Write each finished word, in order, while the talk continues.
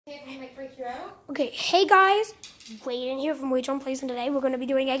Okay, hey guys, Wade in here from Wade on Plays, and today we're going to be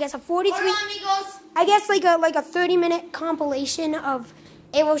doing, I guess, a 43. I guess like a 30-minute compilation of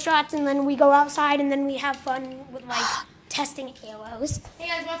arrow shots, and then we go outside, and then we have fun with like testing arrows. Hey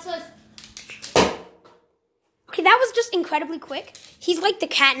guys, watch this. Okay, that was just incredibly quick. He's like the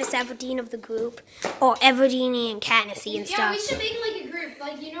Katniss Everdeen of the group, or Everdeen and Katnissy and stuff. Yeah, we should make like a group.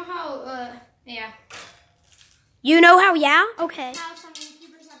 Like, you know how, yeah. You know how, yeah? Okay. How some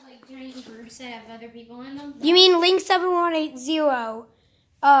YouTubers have like giant groups that have other people in them. You mean Link7180,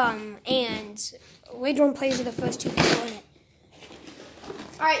 and Wade on Plays are the first two people in it.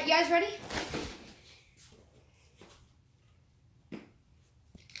 Alright, you guys ready?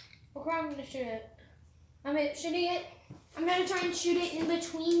 Look where I'm gonna shoot it. I'm gonna try and shoot it in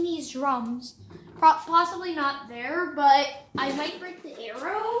between these drums. Possibly not there, but I might break the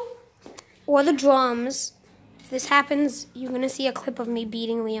arrow. Or the drums. If this happens, you're gonna see a clip of me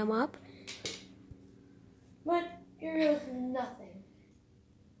beating Liam up. But arrow's nothing.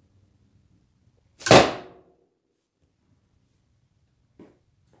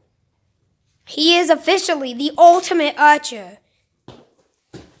 He is officially the ultimate archer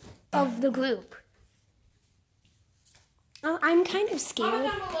of the group. Oh, I'm kind of scared.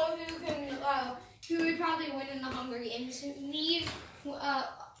 Comment down below who would probably win in the Hunger Games. Me,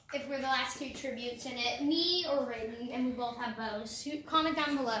 if we're the last two tributes in it. Me or Raiden, and we both have bows. Comment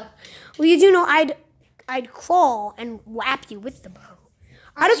down below. Well, you do know I'd crawl and whap you with the bow.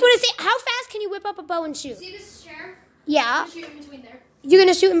 I just want to say, how fast can you whip up a bow and shoot? See this chair? Yeah. I'm shoot in between there. You're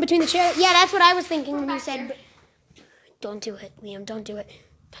gonna shoot in between the chairs? Yeah, that's what I was thinking when you said. Don't do it, Liam. Don't do it.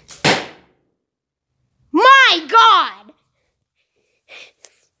 My God!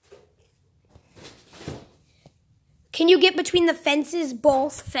 Can you get between the fences,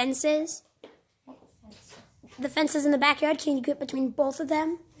 both fences? The fences in the backyard, can you get between both of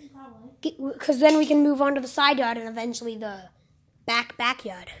them? Probably. Because then we can move on to the side yard and eventually the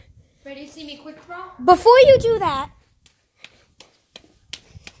backyard. Ready to see me quick draw? Before you do that,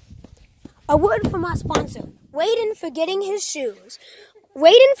 a word from our sponsor, Waden Forgetting His Shoes.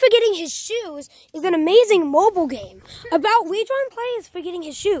 Waden Forgetting His Shoes is an amazing mobile game about Weedron players forgetting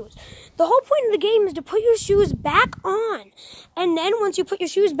his shoes. The whole point of the game is to put your shoes back on. And then once you put your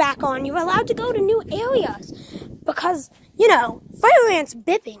shoes back on, you're allowed to go to new areas. Because, you know, fire ants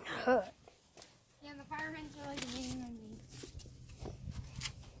bipping hurt. Yeah, the fire ants are like amazing on me.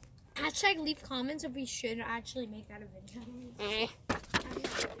 Hashtag leave comments if we should actually make that a video.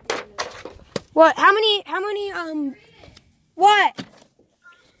 What? How many, what?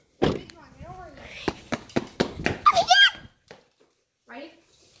 Ready?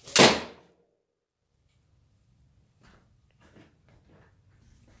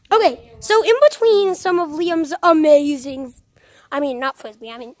 Okay, so in between some of Liam's amazing, not Frisbee,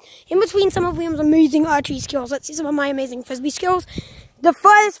 in between some of Liam's amazing archery skills, let's see some of my amazing Frisbee skills. The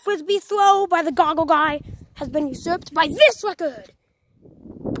first Frisbee throw by the goggle guy has been usurped by this record.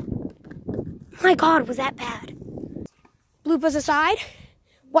 My God, was that bad? Bloopers aside,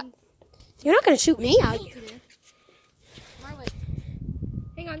 what? You're not going to shoot me, are you?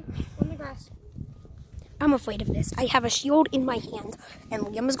 Hang on the grass. I'm afraid of this. I have a shield in my hand, and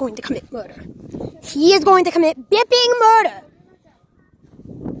Liam is going to commit murder. He is going to commit bipping murder.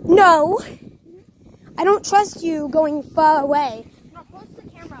 No. I don't trust you going far away. No, post the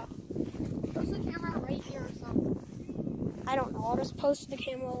camera. Post the camera right here or something. I don't know. I'll just post the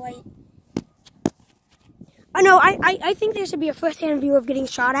camera right. Oh, no, I think there should be a first-hand view of getting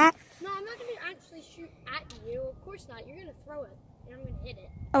shot at. No, I'm not going to actually shoot at you. Of course not. You're going to throw it, and I'm going to hit it.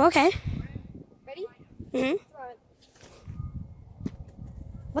 Oh, okay. Ready? Mm-hmm. Throw it.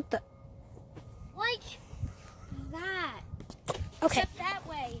 What the? Like that. Okay. Except that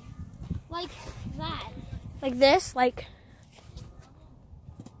way. Like that. Like this? Like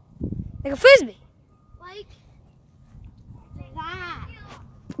a Frisbee? Like that.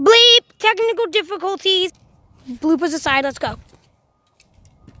 Bleep! Technical difficulties. Bloopers aside, let's go.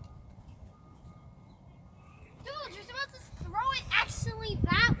 Dude, you're supposed to throw it actually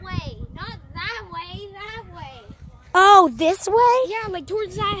that way. Not that way, that way. Oh, this way? Yeah, like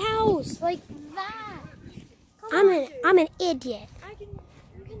towards that house. Like that. I'm an idiot.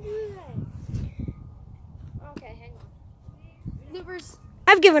 You can do that. Okay, hang on. Bloopers.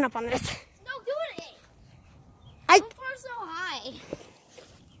 I've given up on this. No, do it. Don't far so high.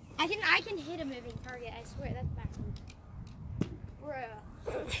 I can hit a moving target, I swear, that's backwards. Bruh.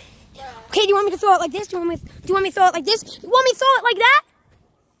 Okay, do you want me to throw it like this? Do you want me to throw it like this? You want me to throw it like that?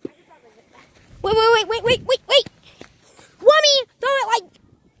 I could probably hit that. Wait. Want me to throw it like...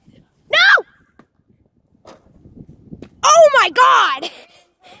 No! Oh my God!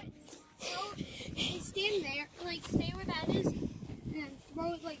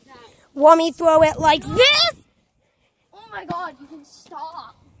 Want me to throw it like this? Oh my god, you can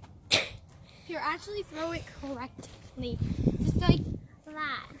stop. Here, actually throw it correctly. Just like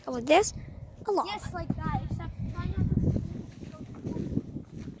that. Oh, like this? Along. Yes, like that. Except try not to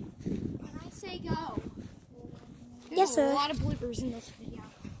when I say go. Yes, There's sir. a lot of bloopers in this video.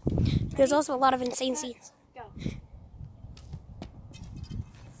 There's also a lot of insane scenes. Go.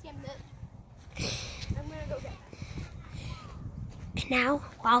 I'm gonna go get that. And now,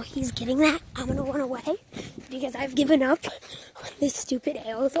 while he's getting that, I'm gonna run away because I've given up on this stupid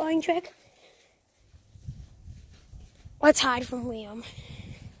arrow throwing trick. Let's hide from Liam.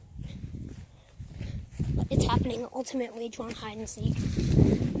 It's happening ultimately, drawn hide and seek.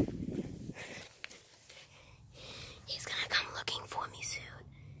 He's gonna come looking for me soon.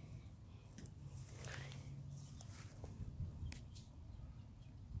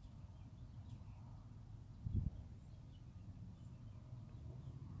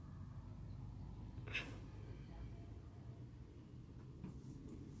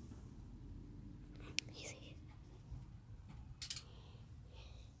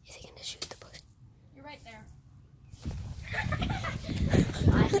 Is he gonna shoot the bush? You're right there.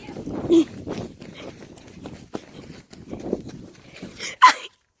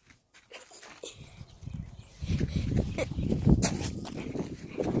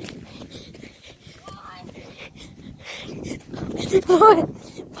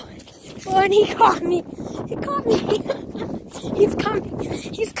 Lord, he caught me. He caught me. He's coming.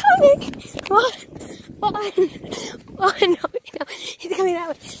 He's coming. Lord, no. He's coming that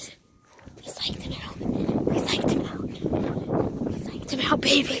way. We psyched him out. We psyched him out. We psyched him out,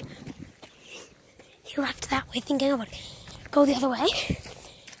 baby. He left that way thinking I would go the other way.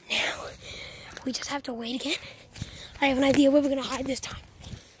 Now, we just have to wait again. I have an idea where we're going to hide this time.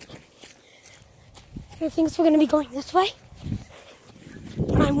 He thinks we're going to be going this way.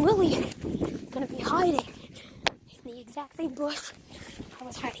 And I'm really going to be hiding in the exact same bush I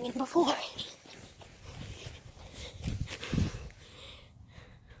was hiding in before.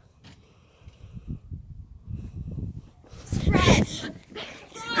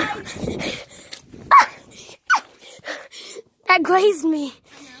 That grazed me.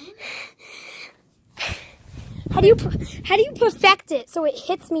 How do you perfect it so it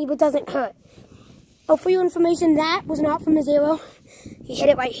hits me but doesn't hurt? Oh, for your information, that was not from the zero. He hit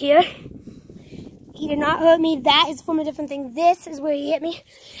it right here. He did not hurt me. That is from a different thing. This is where he hit me.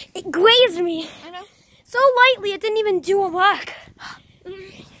 It grazed me. I know. So lightly, it didn't even do a work.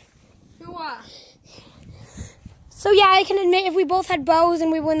 So yeah, I can admit if we both had bows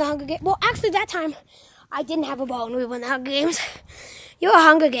and we won the Hunger Games. Well, actually, that time, I didn't have a bow and we won the Hunger Games. You're a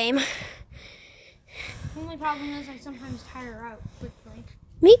Hunger Game. The only problem is I sometimes tire out quickly.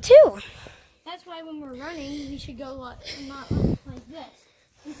 Me too. That's why when we're running, we should go not like this.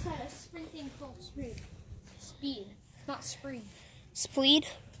 Instead of sprinting full speed. Speed, not spree. Speed?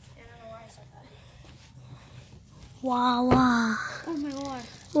 I don't know why I said that. Wah, wah. Oh my lord.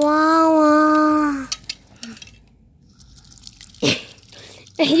 Wah, wah.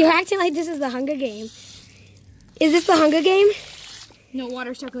 You're acting like this is the Hunger Game. Is this the Hunger Game? No,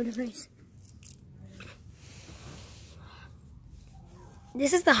 water stuck on your face.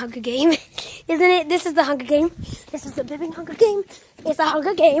 This is the Hunger Game, isn't it? This is the Hunger Game. This is the Bibbing Hunger Game. It's the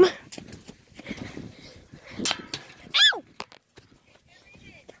Hunger Game. Ow!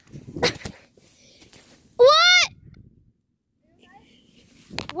 What?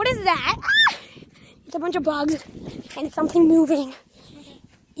 What is that? Ah! It's a bunch of bugs and it's something moving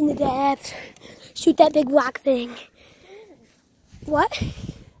in the depths. Shoot that big black thing. What?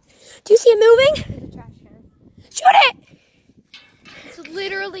 Do you see it moving? There's a trash can. Shoot it! It's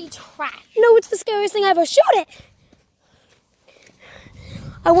literally trash. No, it's the scariest thing ever. Shoot it!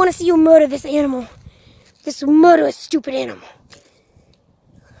 I want to see you murder this animal. This murderous, stupid animal.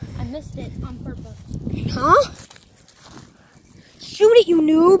 I missed it on purpose. Huh? Shoot it, you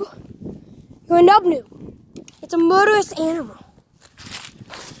noob. You're a nub noob. It's a murderous animal.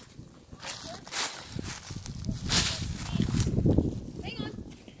 Hang on.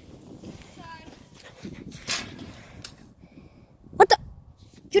 Sorry. What the?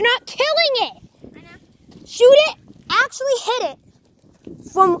 You're not killing it. I know. Shoot it. Actually hit it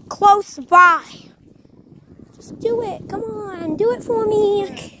from close by. Just do it. Come on. Do it for me.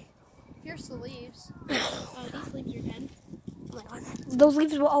 Here's the leaves. Oh, these leaves are dead. Oh my God. Those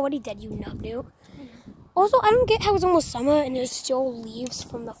leaves were already dead, you nub noob. Also, I don't get how it's almost summer and there's still leaves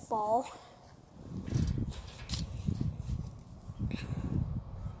from the fall.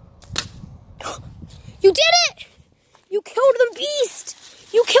 You did it! You killed the beast!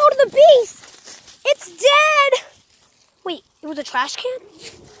 You killed the beast! It's dead! Wait, it was a trash can?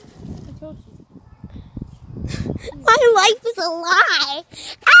 My life is a lie.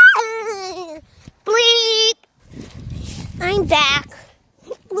 Ah! Bleep. I'm back.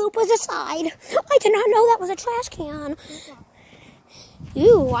 Bloopers aside. I did not know that was a trash can.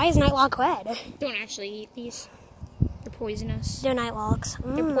 Ew, why is Nightlock red? Don't actually eat these. They're poisonous. They're Nightlocks.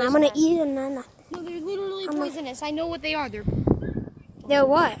 Poisonous. I'm gonna eat them then. No, they're literally poisonous. I know what they are. They're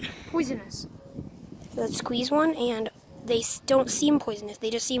what? Poisonous. Let's squeeze one, and they don't seem poisonous. They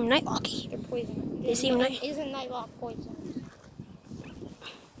just seem Nightlocky. They're poisonous. They seem Isn't Nightlock poison?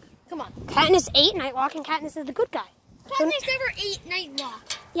 Come on. Katniss ate Nightlock, and Katniss is the good guy. Katniss never ate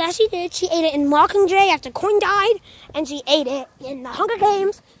Nightlock. Yeah, she did. She ate it in Mockingjay after Coin died, and she ate it in the Hunger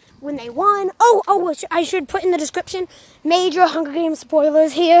Games when they won. Oh, I should put in the description, major Hunger Games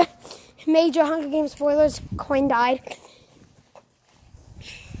spoilers here. Major Hunger Games spoilers, Coin died.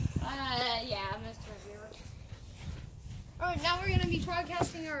 Yeah, Mr. Reviewer. Alright, now we're going to be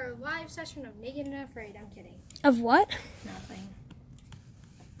broadcasting our live session of Naked and Afraid. I'm kidding. Of what? Nothing.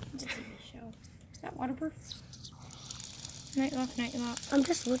 It's a TV show. Is that waterproof? Nightlock. I'm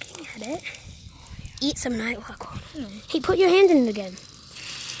just looking at it. Eat some Nightlock. Hey, put your hand in it again.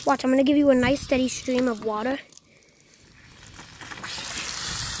 Watch, I'm going to give you a nice steady stream of water.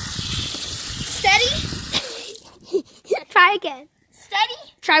 Steady? Try again. Steady?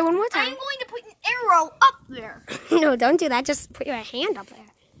 Try one more time. I'm going to put an arrow up there. No, don't do that. Just put your hand up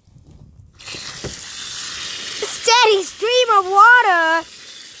there. Steady stream of water.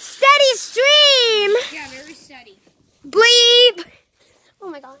 Steady stream. Yeah, very steady. Bleep. Oh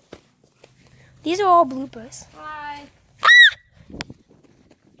my god. These are all bloopers. Bye.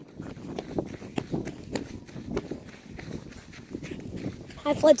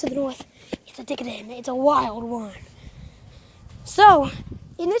 I fled to the north. It's a ticket in. It's a wild one. So,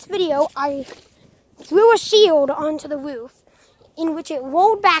 in this video, I threw a shield onto the roof, in which it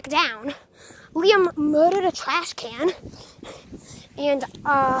rolled back down. Liam murdered a trash can, and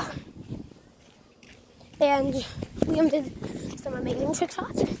Liam did some amazing trick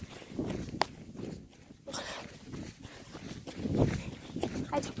shots.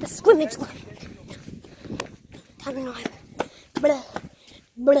 I took the scrimmage line. Time to know. Blah,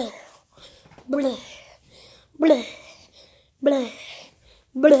 blah, blah, blah, blah,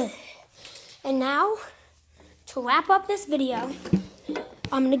 blah. And now, to wrap up this video,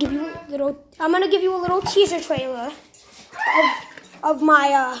 I'm gonna give you a little teaser trailer of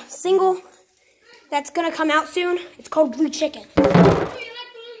my single that's gonna come out soon. It's called Blue Chicken. You like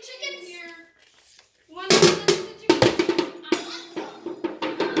blue chicken here? You want to listen to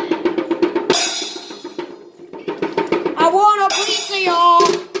I want a piece of your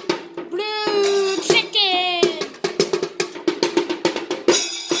blue chicken.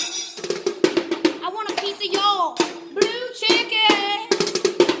 I want a piece of your blue chicken.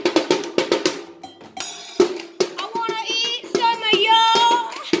 I want to eat some of your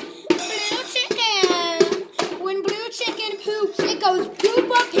blue chicken. When blue chicken poops, it goes poop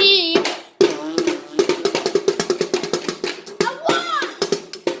or pee. I want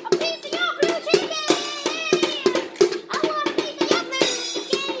a piece of your blue chicken. I want a piece of your blue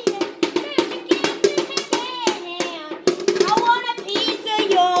chicken. Blue chicken, blue chicken. I want a piece of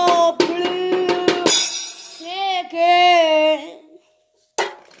your blue chicken.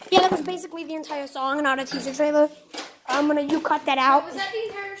 Yeah, that was basically the entire song, not a teaser trailer. You cut that out. Was that the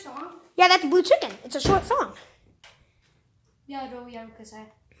entire song? Yeah, that's Blue Chicken. It's a short song. Yeah, because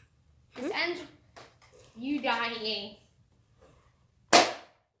this ends with you dying.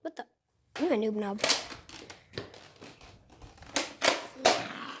 What the? You're a noob nub.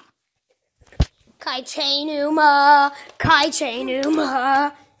 Kai Chainuma. Kai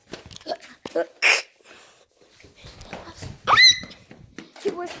Chainuma. He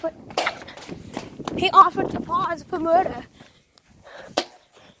whispered. He offered to pause for murder.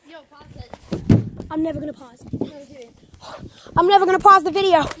 Yo, pause it. I'm never gonna pause. No, do it. I'm never gonna pause the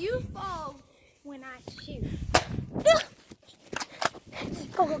video. You fall when I shoot.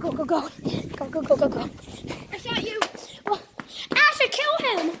 Go, go, go, go, go. Go, go, go, go, go. I shot you. Oh, I should kill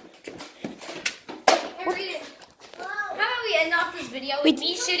him. How about we end off this video with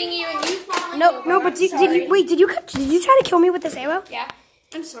me shooting you and you falling No, over? no, but did you try to kill me with this arrow? Yeah,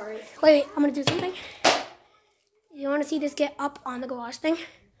 I'm sorry. Wait, I'm gonna do something. You wanna see this get up on the garage thing?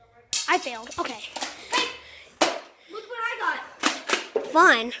 I failed. Okay. Hey, look what I got.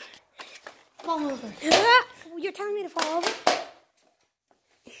 Fine. Fall over. You're telling me to fall over?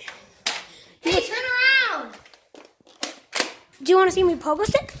 Hey, turn around. Do you want to see me pogo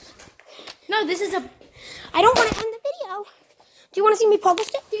stick? No, this is a... I don't want to end the video. Do you want to see me pogo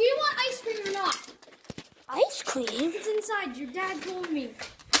stick? Do you want ice cream or not? Ice cream? It's inside. Your dad told me.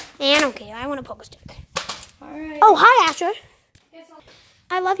 I don't care. I want a pogo stick. All right. Oh, hi, Asher. Guess I'll-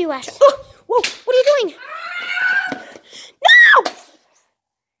 I love you, Asher. Oh, whoa, what are you doing?